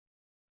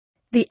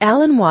The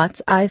Alan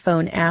Watts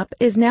iPhone app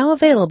is now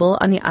available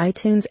on the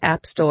iTunes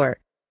App Store,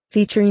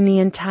 featuring the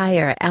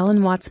entire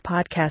Alan Watts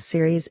podcast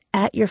series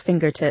at your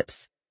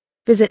fingertips.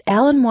 Visit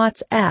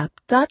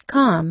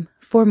alanwattsapp.com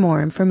for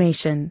more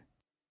information.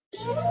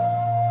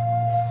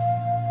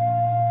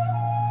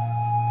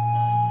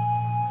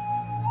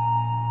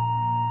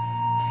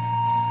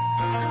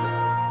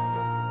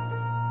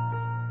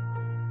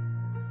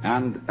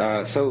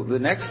 And so the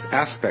next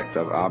aspect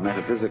of our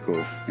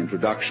metaphysical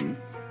introduction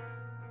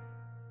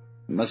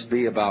must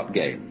be about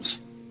games.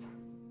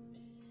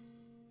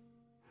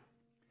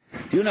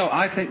 Do you know,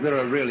 I think there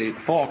are really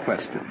 4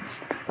 questions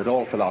that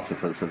all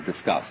philosophers have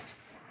discussed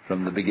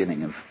from the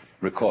beginning of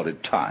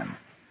recorded time.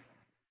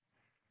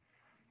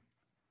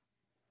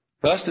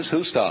 First is,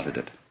 who started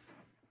it?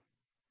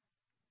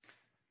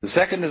 The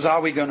second is,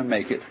 are we going to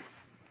make it?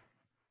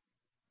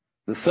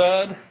 The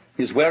third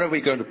is, where are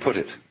we going to put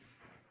it?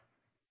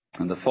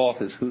 And the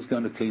fourth is, who's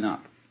going to clean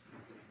up?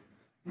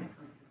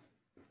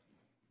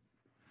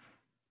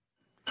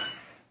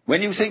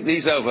 When you think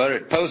these over,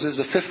 it poses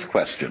a 5th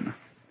question.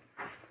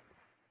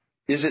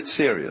 Is it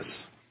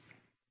serious?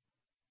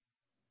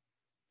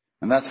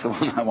 And that's the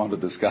one I want to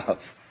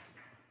discuss.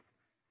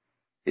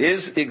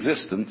 Is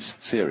existence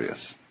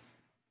serious?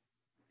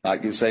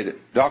 Like you say to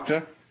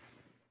doctor,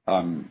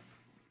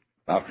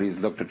 after he's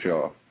looked at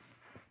your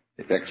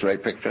X-ray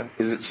picture,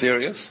 is it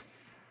serious?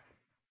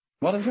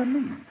 What does that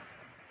mean?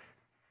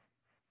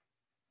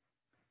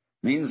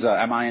 Means,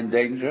 am I in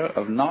danger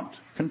of not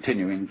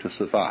continuing to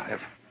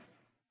survive?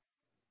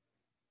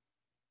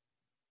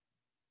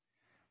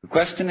 The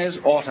question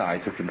is, ought I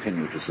to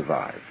continue to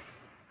survive?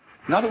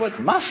 In other words,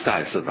 must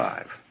I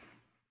survive?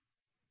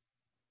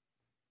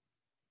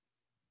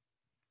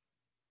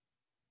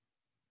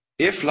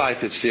 If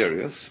life is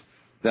serious,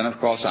 then of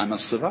course I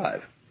must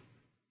survive.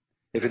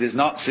 If it is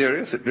not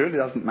serious, it really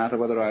doesn't matter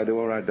whether I do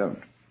or I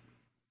don't.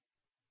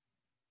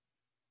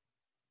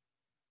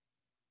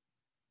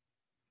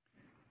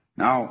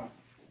 Now,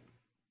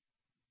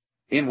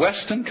 in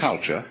Western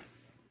culture,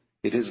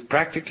 it is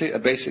practically a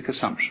basic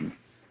assumption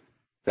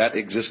that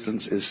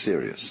existence is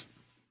serious.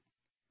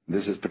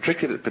 This is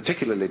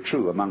particularly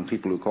true among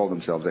people who call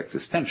themselves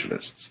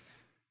existentialists.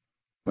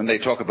 When they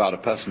talk about a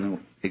person who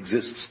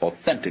exists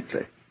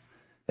authentically,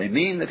 they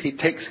mean that he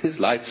takes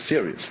his life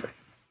seriously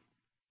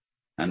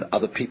and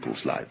other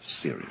people's lives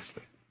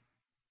seriously.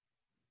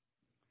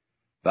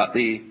 But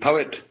the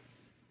poet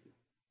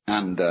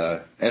and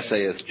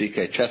essayist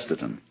G.K.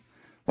 Chesterton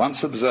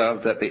once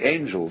observed that the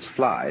angels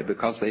fly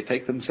because they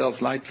take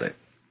themselves lightly.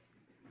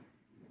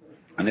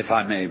 And if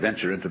I may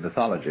venture into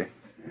mythology,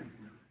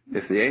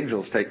 if the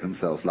angels take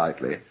themselves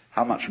lightly,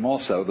 how much more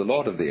so the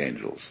Lord of the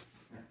angels?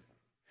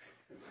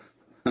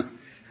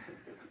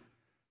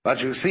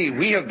 But you see,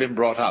 we have been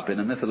brought up in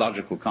a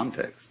mythological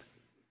context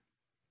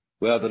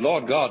where the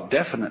Lord God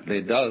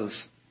definitely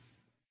does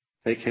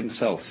take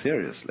himself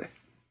seriously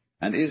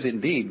and is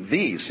indeed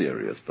the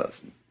serious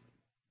person.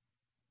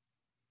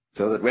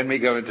 So that when we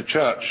go into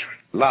church,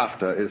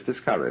 laughter is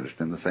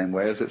discouraged in the same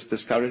way as it's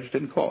discouraged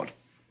in court.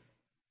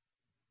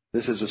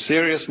 This is a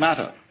serious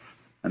matter,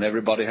 and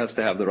everybody has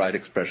to have the right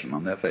expression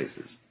on their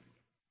faces.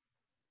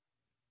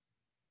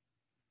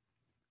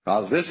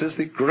 Because this is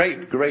the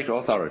great, great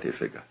authority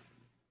figure.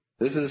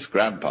 This is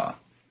Grandpa,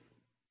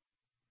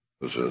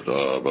 who says,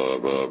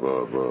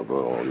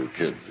 all you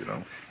kids, you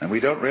know. And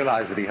we don't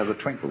realize that he has a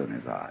twinkle in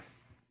his eye.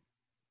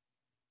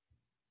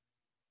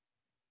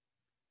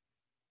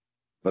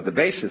 But the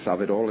basis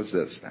of it all is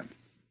this, then.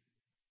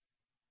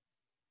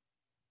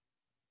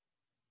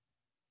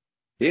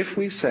 If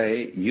we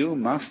say, you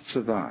must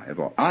survive,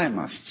 or I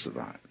must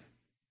survive,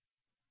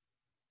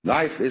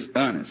 life is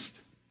earnest,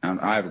 and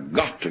I've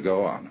got to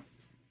go on,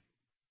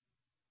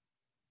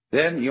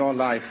 then your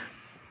life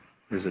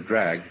is a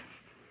drag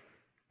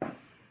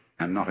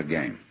and not a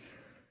game.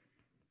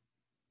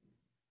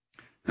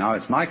 Now,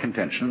 it's my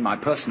contention, my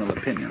personal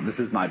opinion, this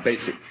is my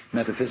basic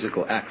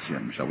metaphysical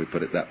axiom, shall we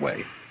put it that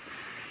way,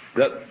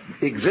 that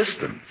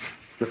existence,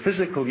 the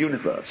physical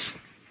universe,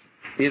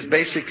 is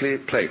basically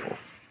playful.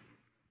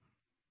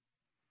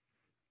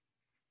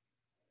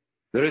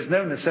 There is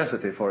no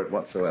necessity for it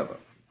whatsoever.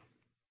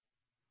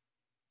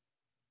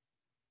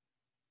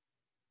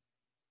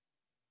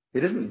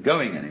 It isn't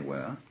going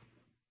anywhere.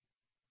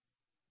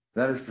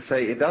 That is to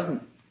say, it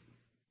doesn't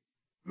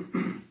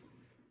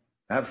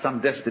have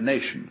some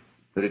destination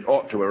that it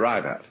ought to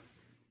arrive at.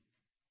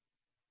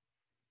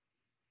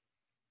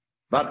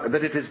 But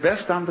that it is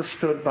best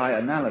understood by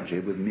analogy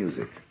with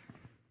music.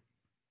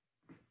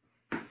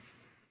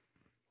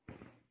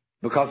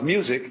 Because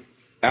music,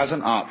 as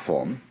an art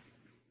form,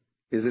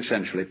 is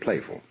essentially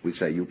playful. We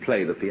say you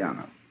play the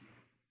piano.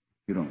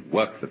 You don't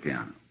work the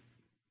piano.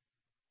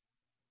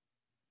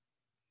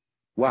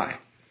 Why?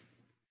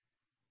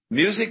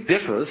 Music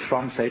differs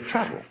from, say,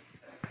 travel.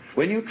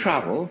 When you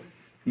travel,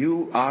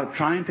 you are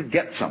trying to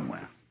get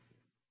somewhere.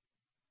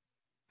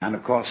 And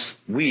of course,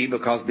 we,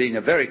 because being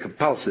a very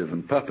compulsive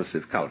and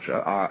purposive culture,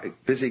 are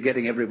busy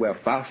getting everywhere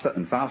faster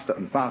and faster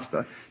and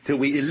faster till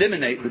we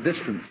eliminate the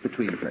distance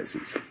between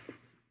places.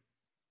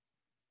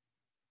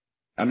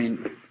 I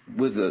mean,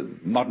 with the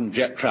modern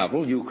jet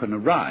travel, you can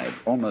arrive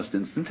almost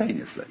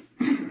instantaneously.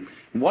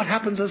 And what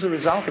happens as a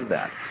result of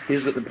that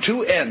is that the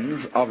two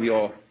ends of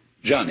your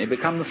journey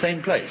become the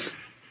same place.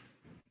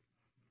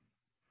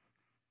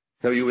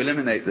 So you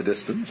eliminate the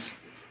distance,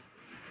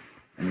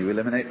 and you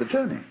eliminate the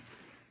journey.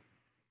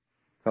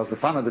 Because the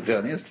fun of the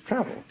journey is to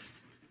travel,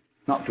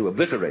 not to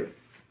obliterate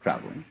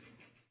traveling.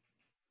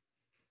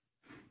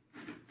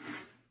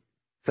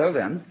 So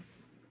then,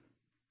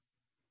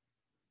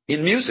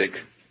 in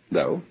music,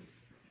 though,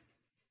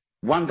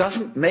 one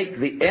doesn't make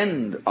the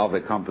end of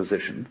a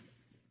composition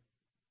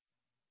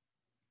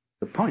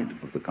the point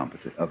of the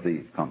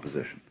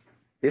composition.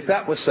 If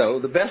that were so,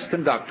 the best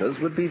conductors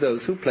would be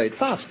those who played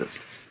fastest.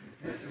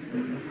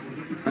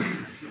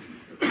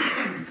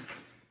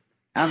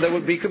 And there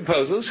would be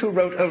composers who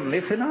wrote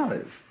only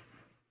finales.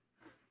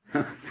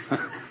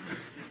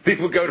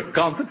 People go to a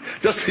concert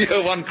just to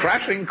hear one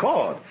crashing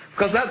chord,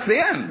 because that's the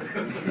end.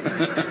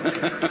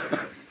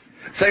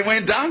 Same way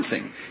in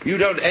dancing. You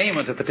don't aim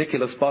at a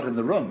particular spot in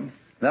the room.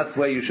 That's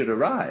where you should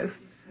arrive.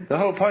 The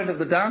whole point of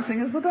the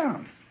dancing is the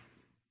dance.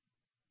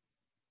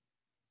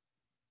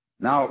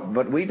 Now,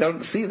 but we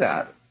don't see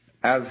that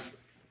as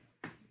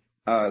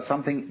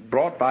something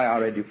brought by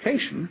our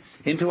education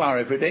into our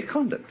everyday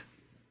conduct.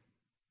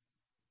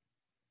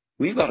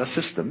 We've got a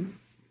system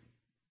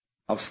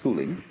of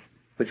schooling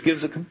which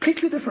gives a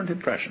completely different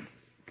impression.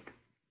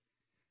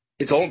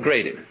 It's all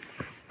graded.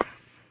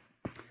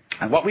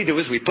 And what we do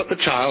is we put the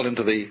child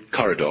into the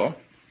corridor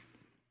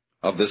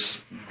of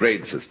this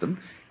grade system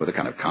with a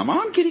kind of, come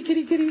on, kitty,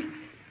 kitty, kitty.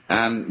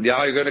 And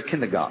yeah, you go to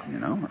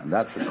kindergarten, and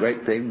that's a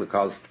great thing,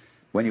 because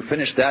when you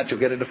finish that, you'll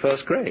get into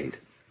first grade.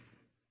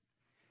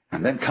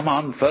 And then, come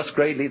on, first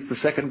grade leads to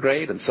second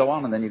grade, and so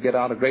on, and then you get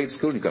out of grade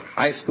school, and you've got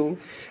high school,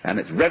 and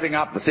it's revving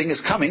up, the thing is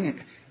coming.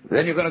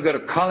 Then you're going to go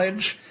to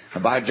college,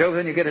 and by Jove,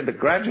 then you get into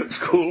graduate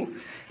school,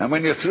 and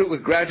when you're through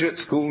with graduate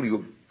school,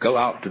 you go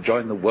out to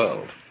join the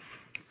world.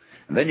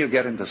 And then you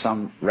get into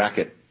some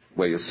racket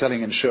where you're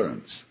selling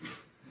insurance,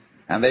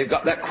 and they've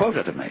got that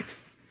quota to make,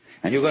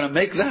 and you're going to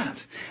make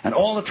that. And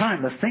all the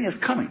time, the thing is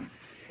coming.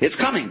 It's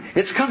coming,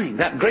 it's coming,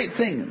 that great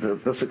thing,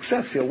 the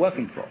success you're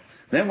working for.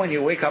 Then when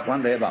you wake up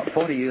one day about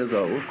 40 years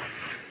old,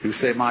 you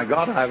say, my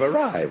God, I've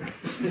arrived.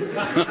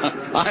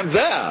 I'm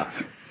there.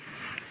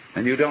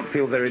 And you don't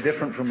feel very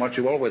different from what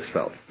you always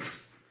felt.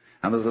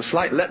 And there's a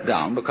slight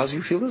letdown because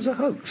you feel there's a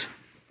hoax.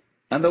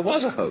 And there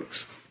was a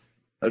hoax.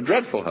 A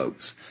dreadful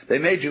hoax. They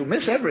made you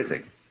miss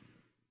everything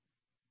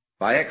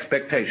by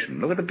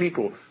expectation. Look at the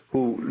people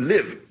who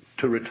live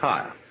to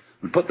retire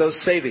and put those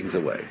savings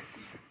away.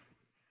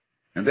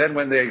 And then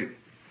when they're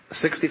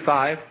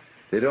 65,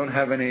 they don't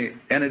have any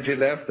energy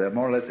left. They're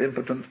more or less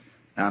impotent.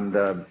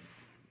 And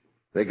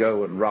they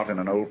go and rot in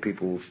an old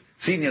people's,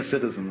 senior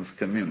citizens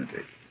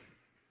community.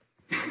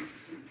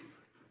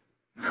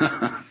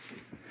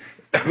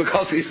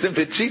 Because we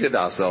simply cheated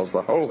ourselves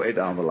the whole way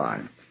down the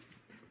line.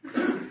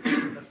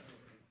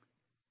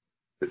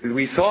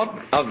 We thought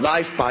of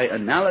life by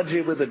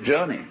analogy with a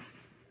journey,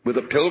 with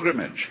a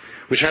pilgrimage,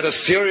 which had a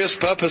serious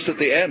purpose at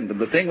the end, and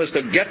the thing was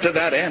to get to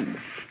that end,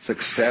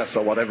 success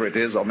or whatever it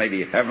is, or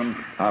maybe heaven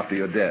after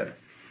you're dead.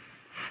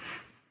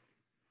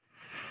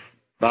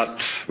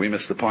 But we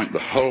missed the point the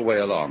whole way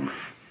along.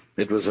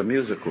 It was a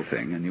musical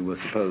thing, and you were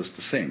supposed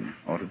to sing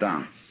or to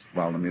dance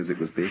while the music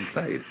was being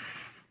played.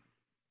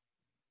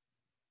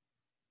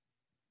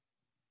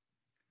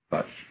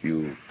 But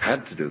you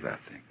had to do that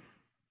thing.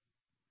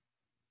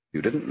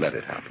 You didn't let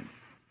it happen.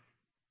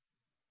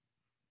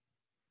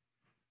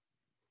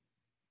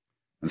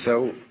 And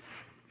so,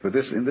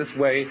 in this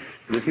way,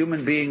 the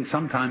human being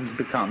sometimes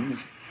becomes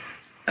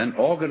an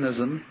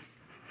organism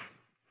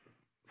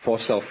for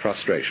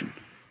self-frustration.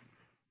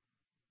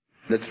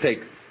 Let's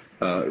take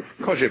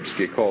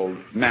Korzybski called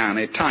man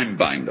a time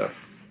binder.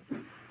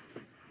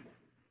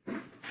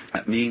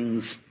 That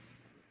means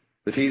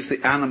that he's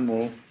the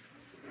animal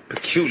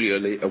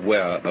peculiarly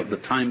aware of the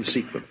time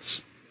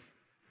sequence.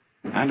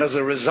 And as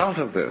a result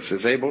of this,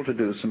 is able to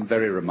do some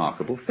very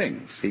remarkable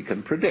things. He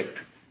can predict.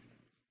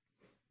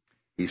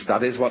 He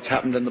studies what's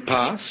happened in the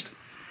past,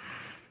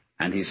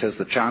 and he says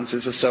the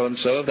chances are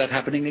so-and-so of that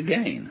happening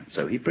again.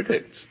 So he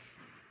predicts.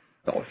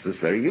 Well, this is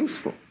very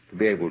useful to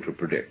be able to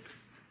predict,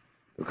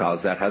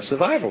 because that has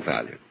survival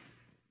value.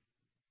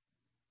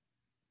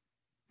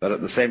 But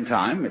at the same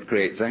time, it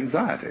creates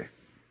anxiety.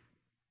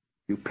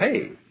 You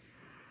pay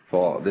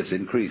for this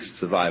increased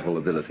survival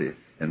ability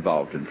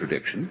involved in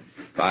prediction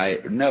by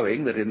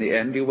knowing that in the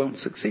end you won't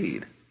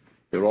succeed.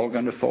 You're all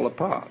going to fall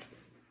apart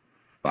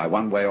by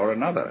one way or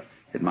another.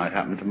 It might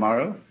happen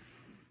tomorrow,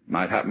 it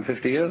might happen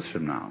 50 years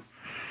from now.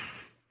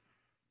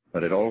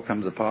 But it all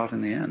comes apart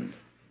in the end.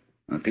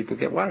 And people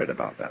get worried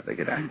about that. They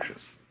get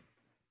anxious.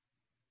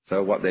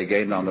 So what they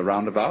gained on the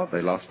roundabout,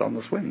 they lost on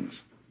the swings.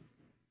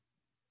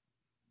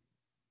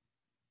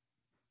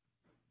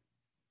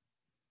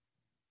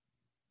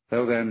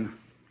 So then,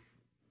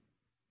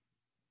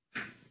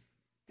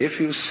 if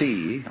you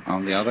see,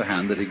 on the other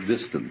hand, that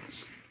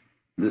existence,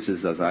 this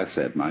is, as I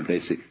said, my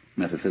basic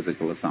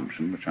metaphysical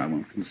assumption, which I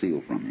won't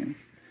conceal from you,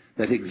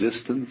 that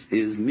existence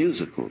is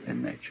musical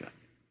in nature.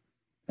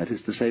 That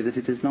is to say that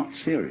it is not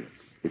serious.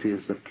 It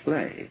is the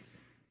play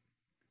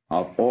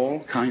of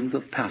all kinds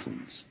of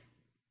patterns.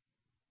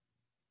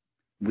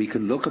 We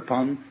can look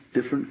upon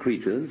different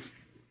creatures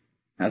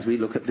as we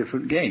look at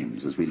different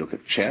games, as we look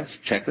at chess,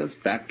 checkers,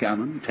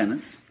 backgammon,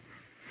 tennis.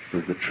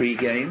 There's the tree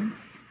game,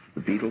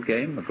 the beetle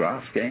game, the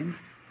grass game.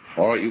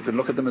 Or you can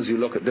look at them as you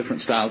look at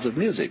different styles of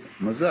music,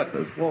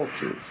 mazurkas,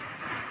 waltzes,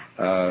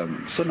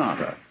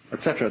 sonata,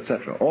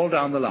 etc., all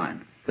down the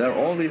line. There are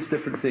all these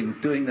different things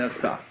doing their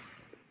stuff.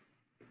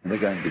 And they're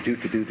going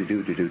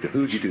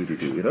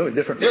do-do-do-do-do-do-do-hoo-de-do-do-do, in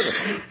different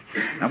rhythms.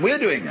 And we're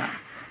doing that.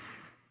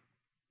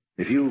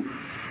 If you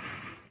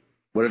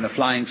were in a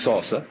flying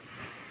saucer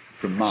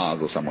from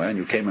Mars or somewhere, and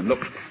you came and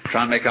looked,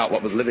 try and make out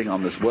what was living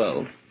on this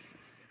world,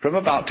 from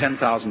about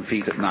 10,000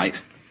 feet at night,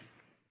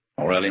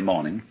 or early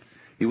morning,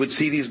 you would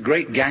see these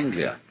great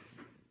ganglia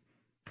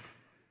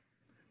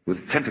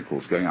with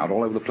tentacles going out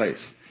all over the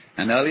place.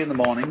 And early in the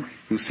morning,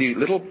 you see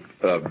little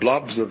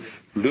blobs of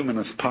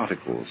luminous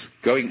particles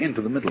going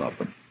into the middle of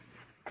them.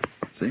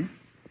 See?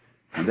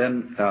 And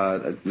then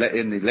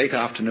in the late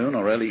afternoon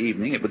or early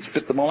evening, it would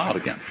spit them all out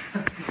again.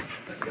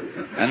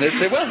 And they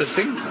say, well, this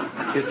thing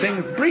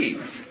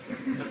breathes.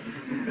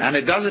 And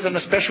it does it in a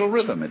special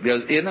rhythm. It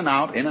goes in and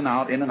out, in and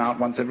out, in and out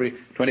once every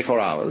 24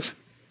 hours.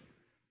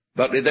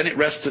 But then it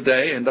rests a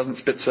day and doesn't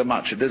spit so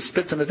much. It just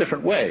spits in a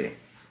different way.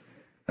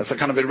 That's a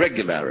kind of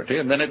irregularity.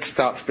 And then it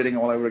starts spitting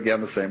all over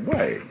again the same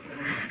way.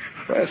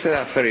 Well, I say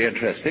that's very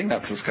interesting.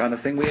 That's this kind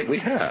of thing we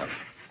have.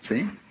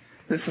 See?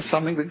 This is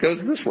something that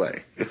goes this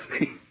way. You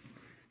see?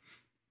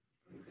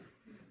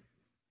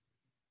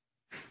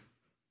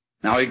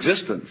 Now,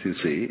 existence, you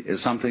see,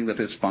 is something that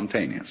is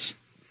spontaneous.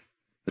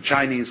 The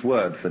Chinese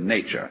word for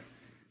nature,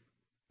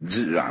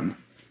 zhiran,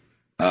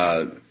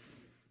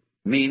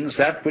 means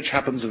that which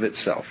happens of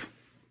itself.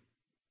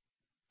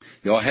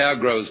 Your hair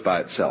grows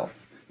by itself.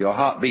 Your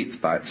heart beats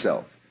by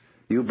itself.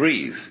 You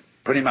breathe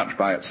pretty much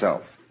by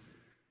itself.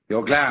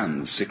 Your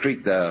glands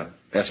secrete their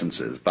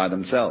essences by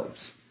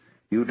themselves.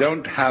 You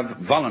don't have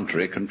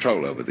voluntary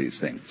control over these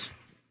things.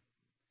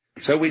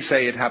 So we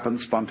say it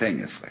happens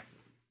spontaneously.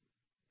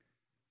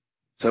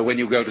 So when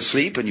you go to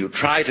sleep and you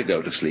try to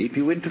go to sleep,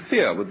 you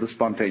interfere with the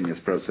spontaneous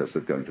process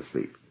of going to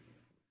sleep.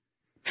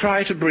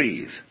 Try to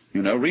breathe,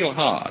 real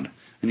hard,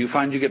 and you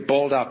find you get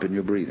balled up in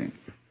your breathing.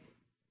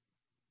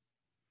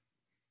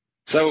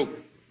 So,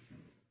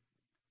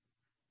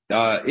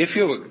 if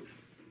you're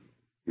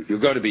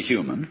going to be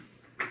human,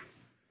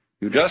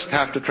 you just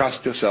have to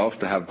trust yourself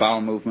to have bowel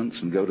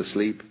movements and go to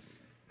sleep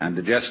and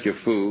digest your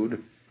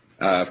food.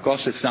 Of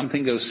course, if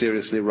something goes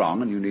seriously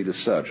wrong and you need a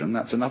surgeon,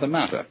 that's another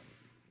matter.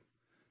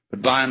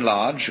 But by and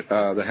large,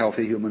 the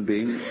healthy human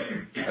being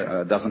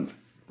doesn't,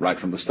 right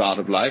from the start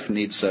of life,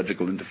 need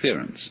surgical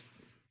interference.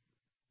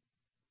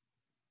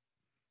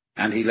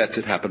 And he lets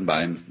it happen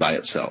by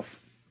itself.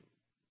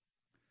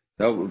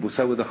 So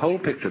with the whole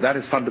picture, that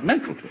is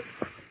fundamental to it.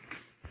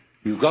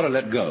 You've got to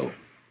let go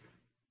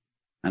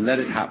and let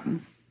it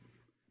happen.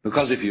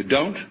 Because if you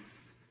don't,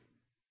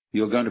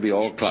 you're going to be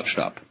all clutched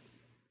up.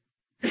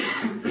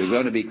 You're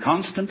going to be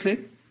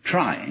constantly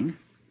trying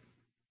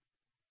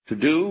to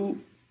do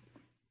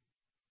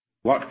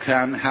what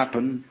can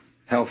happen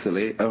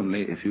healthily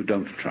only if you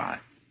don't try.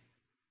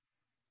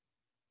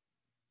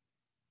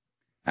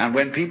 And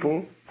when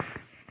people,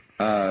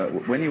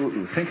 when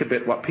you think a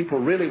bit what people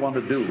really want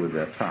to do with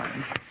their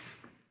time,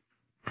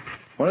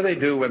 what do they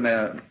do when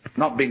they're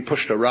not being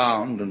pushed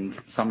around and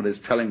somebody's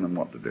telling them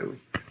what to do?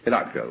 They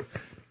like to go.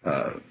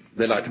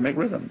 They like to make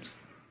rhythms.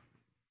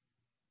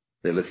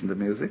 They listen to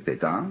music, they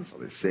dance, or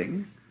they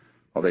sing,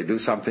 or they do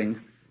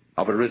something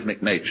of a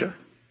rhythmic nature,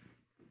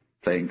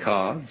 playing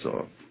cards,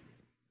 or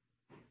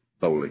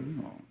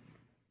bowling, or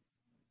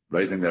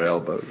raising their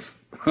elbows.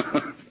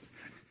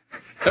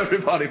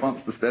 Everybody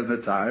wants to spend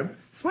their time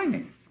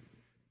swinging.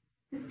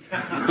 And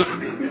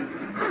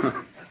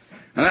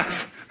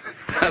that's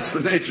the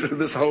nature of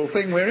this whole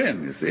thing we're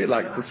in, you see. It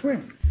likes to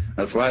swing.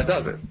 That's why it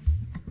does it.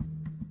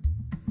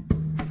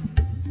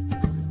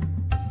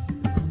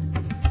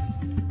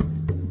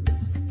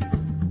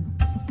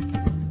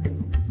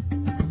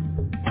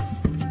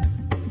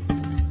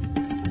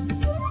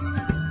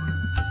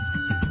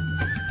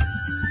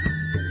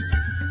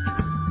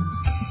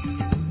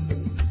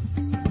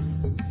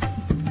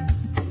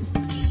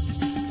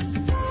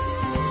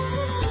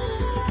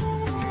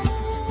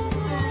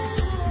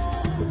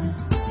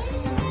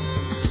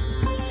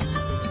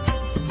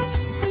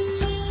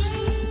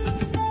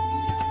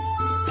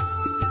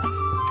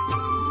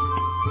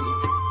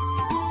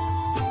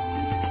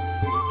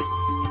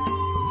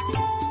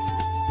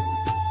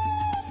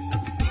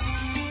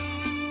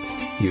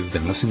 You've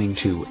been listening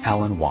to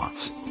Alan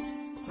Watts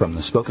from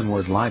the Spoken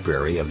Word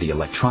Library of the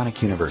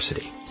Electronic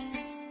University.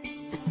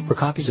 For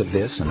copies of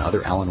this and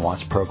other Alan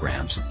Watts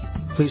programs,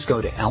 please go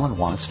to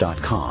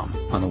alanwatts.com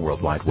on the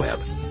World Wide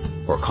Web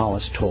or call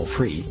us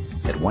toll-free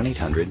at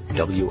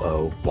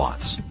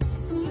 1-800-WO-WATTS.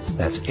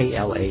 That's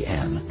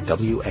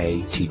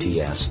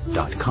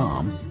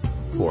ALANWATTS.com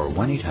or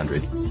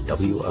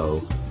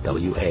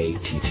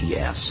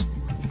 1-800-WOWATTS.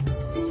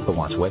 The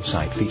Watts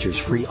website features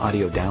free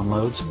audio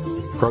downloads,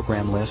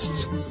 program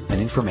lists,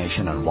 and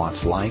information on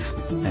Watts' life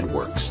and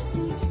works.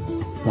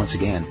 Once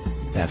again,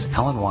 that's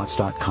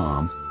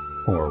alanwatts.com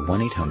or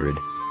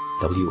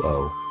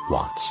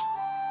 1-800-WO-WATTS.